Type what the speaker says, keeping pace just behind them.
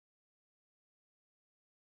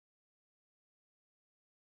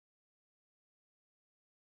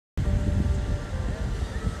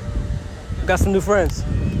got some new friends.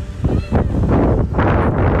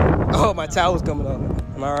 Oh, my towel's coming up.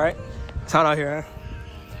 Am I all right? It's hot out here,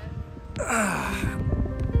 huh?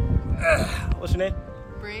 What's your name?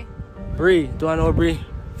 Bree. Bree. Do I know a Bree?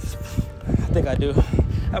 I think I do.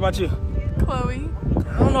 How about you? Chloe.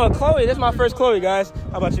 I don't know a Chloe. This is my first Chloe, guys.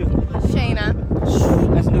 How about you? Shayna.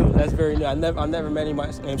 That's new. That's very new. I've never met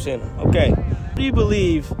anybody named Shayna. Okay. What do you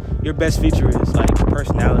believe your best feature is? Like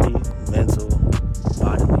personality, mental,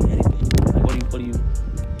 bodily, anything. Like what do you?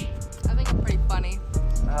 I think I'm pretty funny.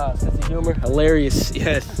 Sense of humor, hilarious.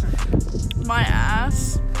 Yes. My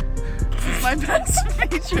ass. It's my best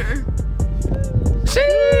feature.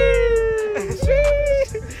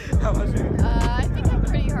 How about you? I think I'm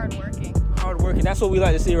pretty hardworking. Hardworking. That's what we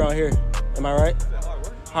like to see around here. Am I right?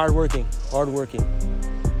 Hardworking. Hardworking.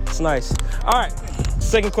 It's nice. All right.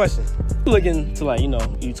 Second question. Looking to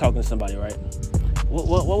you talking to somebody, right?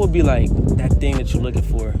 What would be like that thing that you're looking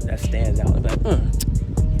for that stands out? Like,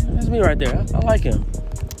 that's me right there. I like him.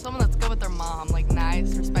 Someone that's good with their mom, like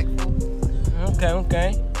nice, respectful.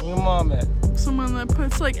 Okay. Where your mom at? Someone that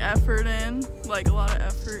puts like effort in, like a lot of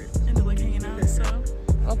effort into like hanging out and stuff.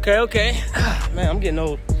 Okay. Man, I'm getting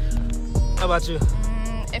old. How about you?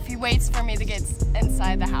 If he waits for me to get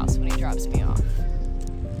inside the house when he drops me off.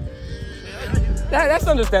 That's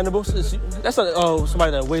understandable. That's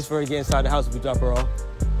somebody that waits for her to get inside the house if we drop her off.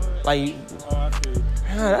 Like,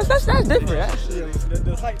 that's different. Actually.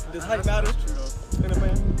 Does height matter? I mean,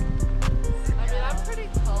 I'm pretty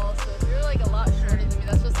tall, so if you're like a lot shorter than me,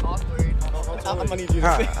 that's just awkward. I'm gonna need you to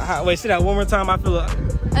say. Wait, say that one more time. I feel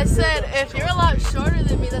I said, if you're a lot shorter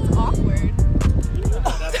than me, that's awkward.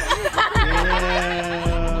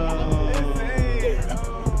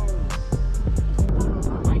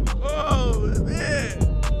 Oh, man.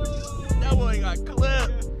 That boy got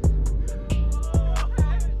clipped.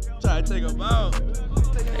 Try to take him out.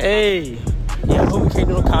 Hey. Yeah, but we can't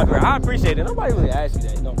do no copyright. I appreciate it. Nobody really asked you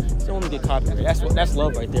that. You don't want to get copyright. That's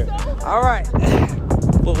love right there. All right.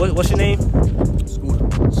 What's your name?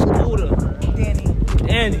 Scooter.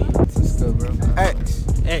 Danny. Still, bro. X.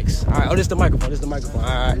 All right. Oh, this is the microphone.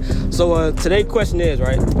 All right. So today's question is,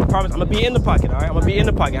 right? I promise I'm gonna be in the pocket. All right. I'm gonna be in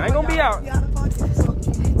the pocket. I ain't gonna be out.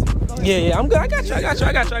 Yeah. I'm good. I got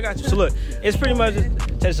you. So look, it's pretty much just,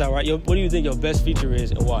 check this out, right? What do you think your best feature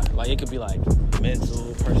is and why? Like it could be like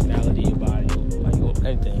mental, personality, your body, like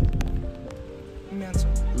anything.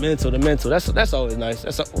 Mental. That's always nice.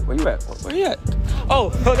 Where you at? Where you at? Oh,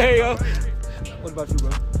 there you go. What about you,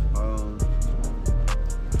 bro?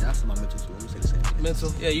 That's my mental too. Let me say the same thing.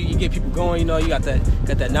 Mental. Yeah, you get people going. You got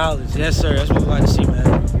that knowledge. Yes, sir. That's what we like to see,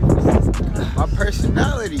 man. My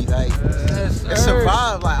personality, like yes, it's a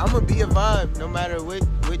vibe. Like I'm gonna be a vibe, no matter what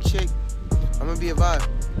chick. I'm gonna be a vibe.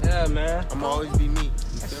 Yeah, man. I'm gonna always be me.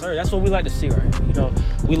 Yes, sir. That's what we like to see, right?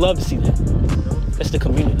 We love to see that. That's the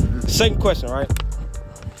community. Second question, right?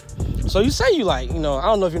 So you say you like, I don't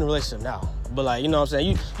know if you're in a relationship now, but like, you know what I'm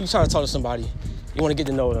saying? You trying to talk to somebody, you want to get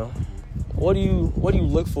to know them. What do you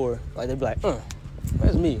look for? Like they be like,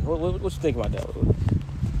 that's me. What you think about that?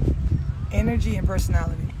 Energy and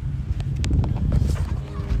personality.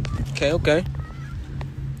 Okay.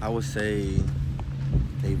 I would say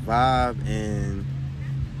they vibe and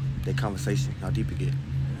their conversation, how deep it get.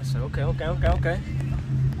 So okay.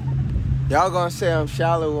 Y'all gonna say I'm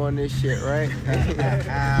shallow on this shit, right?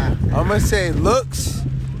 I'm gonna say looks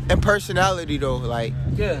and personality though. Like,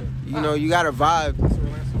 yeah, you gotta vibe,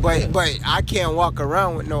 but I can't walk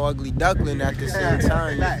around with no ugly duckling at the same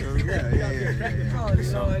time. Yeah.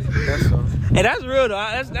 That's all. And that's real though.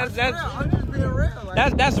 That's I'm just being real.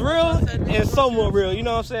 Like, that's real and somewhat real. You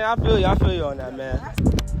know what I'm saying? I feel you on that, man.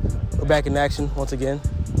 We're back in action once again.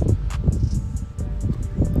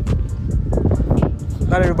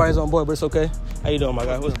 Not everybody's on board, but it's okay. How you doing, my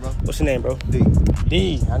guy? What's your name, bro?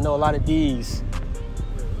 D. I know a lot of D's.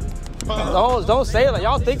 Don't say it like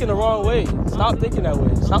y'all thinking the wrong way. Stop thinking that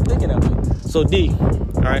way. So D,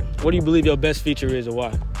 all right. What do you believe your best feature is and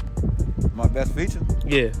why? My best feature?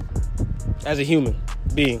 Yeah. As a human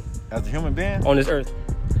being. As a human being? On this earth.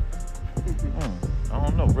 I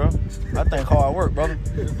don't know, bro. I think hard work, brother.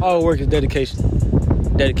 Hard work is dedication.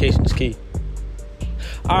 Dedication is key.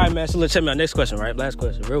 All right, man. So let's check me out. Next question, right? Last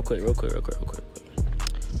question. Real quick.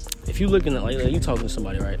 If you looking at like you talking to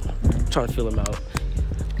somebody, right? Trying to feel them out.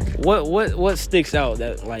 What sticks out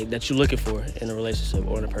that you're looking for in a relationship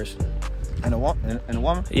or in a person? In a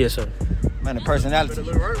woman? Yes, sir. Man, the personality.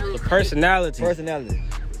 The personality.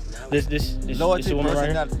 This Loyalty, woman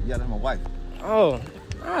right here? Yeah, that's my wife. Oh,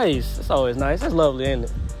 nice. That's always nice. That's lovely, ain't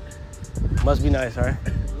it? Must be nice, right?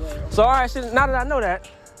 So, all right, now that I know that,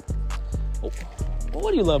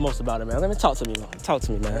 What do you love most about her, man? Let me talk to me, man. Talk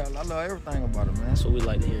to me, man. I love everything about her, man. That's what we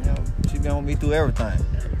like to hear. You know, she been with me through everything.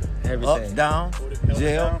 Everything. Up, down,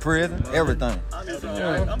 jail, prison, everything.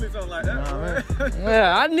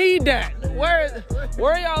 Yeah, I need that. Where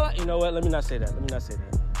y'all at? You know what? Let me not say that.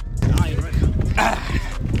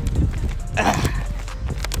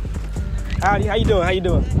 Howdy, how you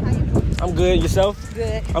doing? I'm good. Yourself?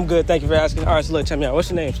 Good. I'm good. Thank you for asking. All right, so look, check me out. What's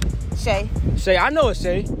your name? Shay. Shay. I know it's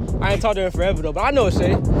Shay. I ain't talked to her in forever though, but I know it's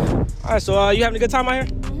Shay. All right, so you having a good time out here?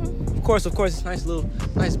 Mm-hmm. Of course. It's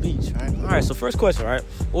nice beach. All right. So first question, right?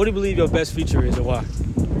 What do you believe your best feature is and why?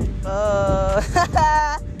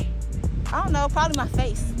 I don't know. Probably my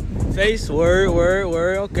face. Face. Word.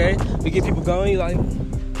 Okay. We get people going.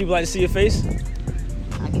 People like to see your face.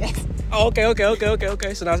 I guess. Oh,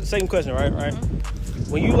 okay. So now, second question, right?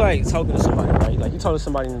 Mm-hmm. When you like talking to somebody, right? Like you talk to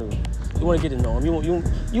somebody new, you want to get to know them. You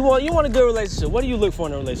want a good relationship. What do you look for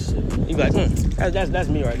in a relationship? You be like, that's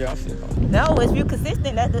me right there. I feel. No, if you're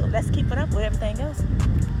consistent, that's keeping up with everything else.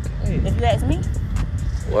 Hey. If you ask me.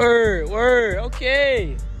 Word.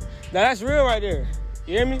 Okay. Now that's real right there.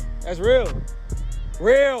 You hear me? That's real.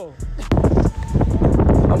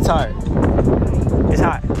 I'm tired. It's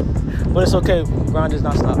hot, but it's okay. Grind does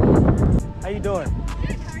not stop. How you doing?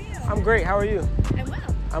 Good, how are you? I'm great. How are you? I'm well.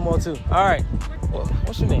 I'm well too. All right.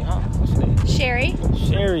 What's your name? What's your name? Sherry.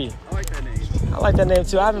 Sherry. I like that name. I like that name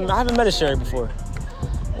too. I haven't met a Sherry before.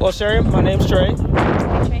 Well, Sherry, my name's Trey.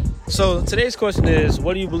 Trey. So today's question is,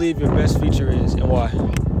 what do you believe your best feature is and why?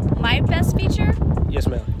 My best feature? Yes,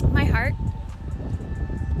 ma'am. My heart.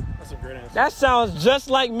 That's a great answer. That sounds just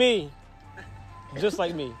like me. Just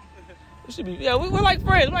like me. We should be. Yeah, we're like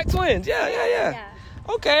friends. We're like twins. Yeah.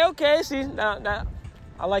 Okay. See, now,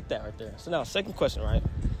 I like that right there. So now, second question, right?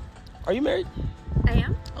 Are you married? I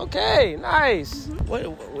am. Okay, nice.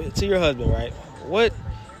 What to your husband, right? What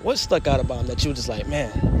stuck out about him that you were just like,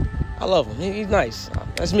 man, I love him. He's nice.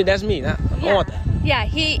 That's me. I want that. Yeah,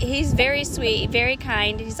 he's very sweet, very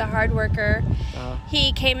kind. He's a hard worker.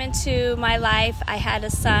 He came into my life. I had a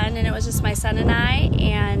son, and it was just my son and I.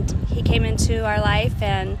 And he came into our life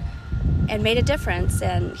and made a difference.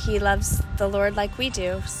 And he loves the Lord like we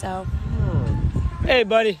do. So. Hey,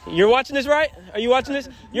 buddy, you're watching this, right? Are you watching this?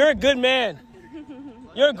 You're a good man.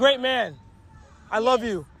 You're a great man. I love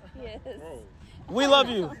you. Yes. We love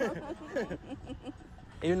you.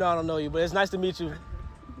 Even though I don't know you, but it's nice to meet you.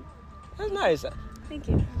 That's nice. Thank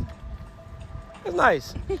you. That's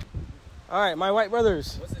nice. All right, my white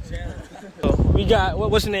brothers. What's the channel? We got,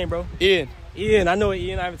 what's your name, bro? Ian. I know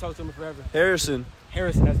Ian. I haven't talked to him in forever. Harrison.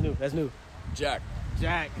 That's new. Jack.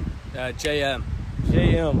 JM.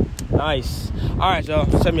 Nice. All right, y'all.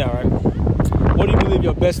 Check me out, right? What do you believe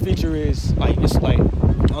your best feature is, like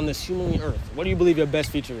on this human earth? What do you believe your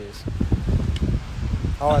best feature is?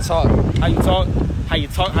 How I talk. How you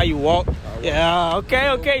talk, how you walk. Yeah,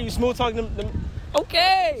 okay. You smooth talking them.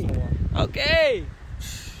 Okay.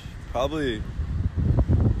 Probably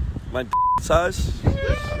my size.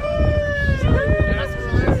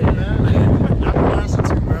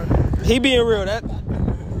 He being real.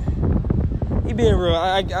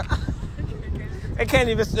 I can't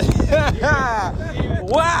even say.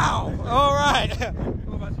 Wow. All right.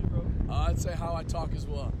 What about you, bro? I'd say how I talk as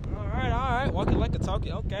well. All right. Walking like a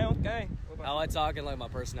talkie. Okay. How I talk and like my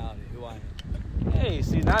personality, who I am. Hey,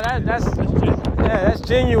 see, now that's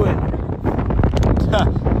genuine.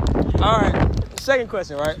 All right. Second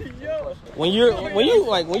question, right? When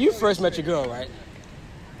you first met your girl, right?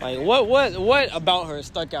 Like what about her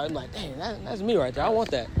stuck out? I'm like, dang, that's me right there. I want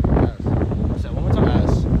that. What's that? One more time.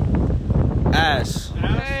 Ass.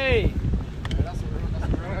 Hey.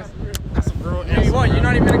 That's a real answer. You're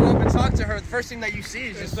not even gonna go up and talk to her. The first thing that you see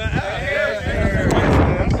is just the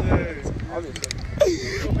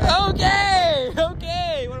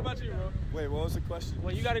Okay. What about you, bro? Wait, what was the question?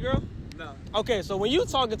 Well, you got a girl? No. Okay, so when you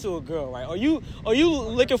talking to a girl, right? Are you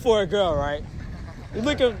looking for a girl, right? You're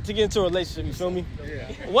looking to get into a relationship, you feel me?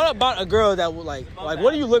 Yeah. What about a girl that would like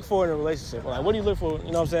what do you look for in a relationship? Like what do you look for,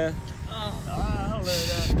 you know what I'm saying?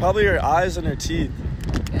 Probably her eyes and her teeth.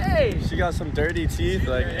 Hey. She got some dirty teeth,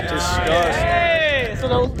 like disgusting. Hey. So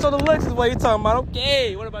the looks is what you're talking about.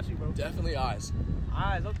 Okay. What about you, bro? Definitely eyes.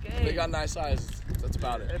 Eyes, okay. They got nice eyes. That's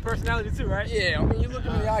about it. And personality too, right? Yeah, I mean, you look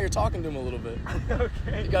in the eye, you're talking to them a little bit.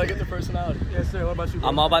 Okay. You gotta get the personality. Yes, sir. What about you, bro?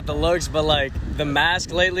 I'm all about the looks, but like the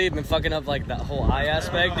mask lately been fucking up like that whole eye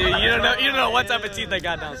aspect, dude. You don't know what type of teeth they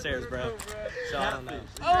got downstairs, bro. So I don't know.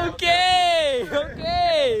 Okay.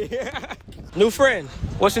 New friend.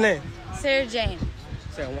 What's your name? Sarah Jane.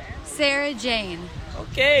 Sarah what? Sarah Jane.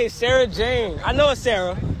 Okay, Sarah Jane. I know it's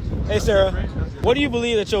Sarah. Hey, Sarah. What do you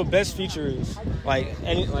believe that your best feature is? Like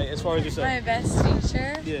as far as yourself. My best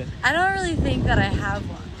teacher? Yeah. I don't really think that I have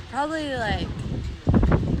one. Probably like,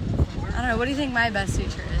 I don't know. What do you think my best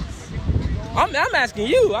teacher is? I'm asking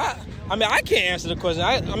you. I mean, I can't answer the question.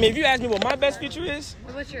 I mean, if you ask me what my best feature is,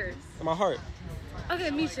 What's yours? my heart. Okay,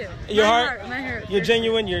 me too. Your my heart? My heart. You're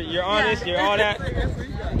genuine. You're honest. Yeah. You're all that.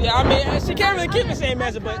 Yeah, I mean, she can't really keep the same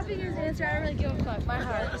answer, but. Copying his answer, I don't really give a fuck. My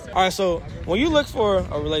heart. All right, so when you look for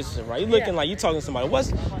a relationship, right? You looking like you talking to somebody.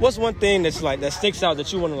 What's one thing that's like that sticks out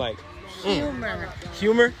that you want to like? Humor.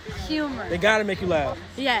 Humor? Humor. They gotta make you laugh.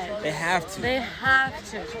 Yeah. They have to. They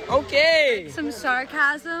have to. Okay. Some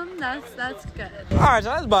sarcasm. That's good. All right, so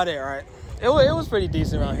that's about it, right? It was pretty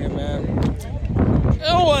decent around here, man.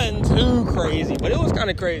 It wasn't too crazy, but it was kind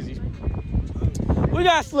of crazy. We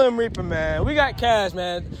got Slim Reaper, man. We got Cash,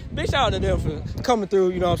 man. Big shout out to them for coming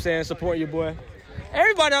through, you know what I'm saying, supporting your boy.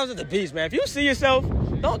 Everybody else at the beach, man. If you see yourself,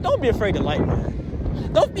 don't be afraid to like,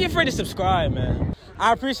 man. Don't be afraid to subscribe, man.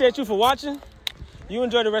 I appreciate you for watching. You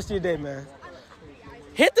enjoy the rest of your day, man.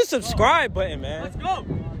 Hit the subscribe button, man. Let's go.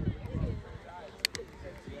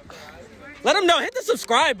 Let them know. Hit the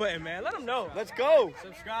subscribe button, man. Let them know. Let's go.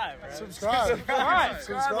 Subscribe, bro. Subscribe. All right.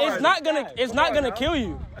 It's not gonna kill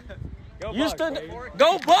you. You stood.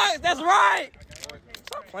 Go Bucks. That's right.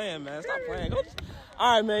 Stop playing, man. Stop playing. Go.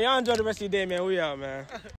 All right, man. Y'all enjoy the rest of your day, man. We out, man.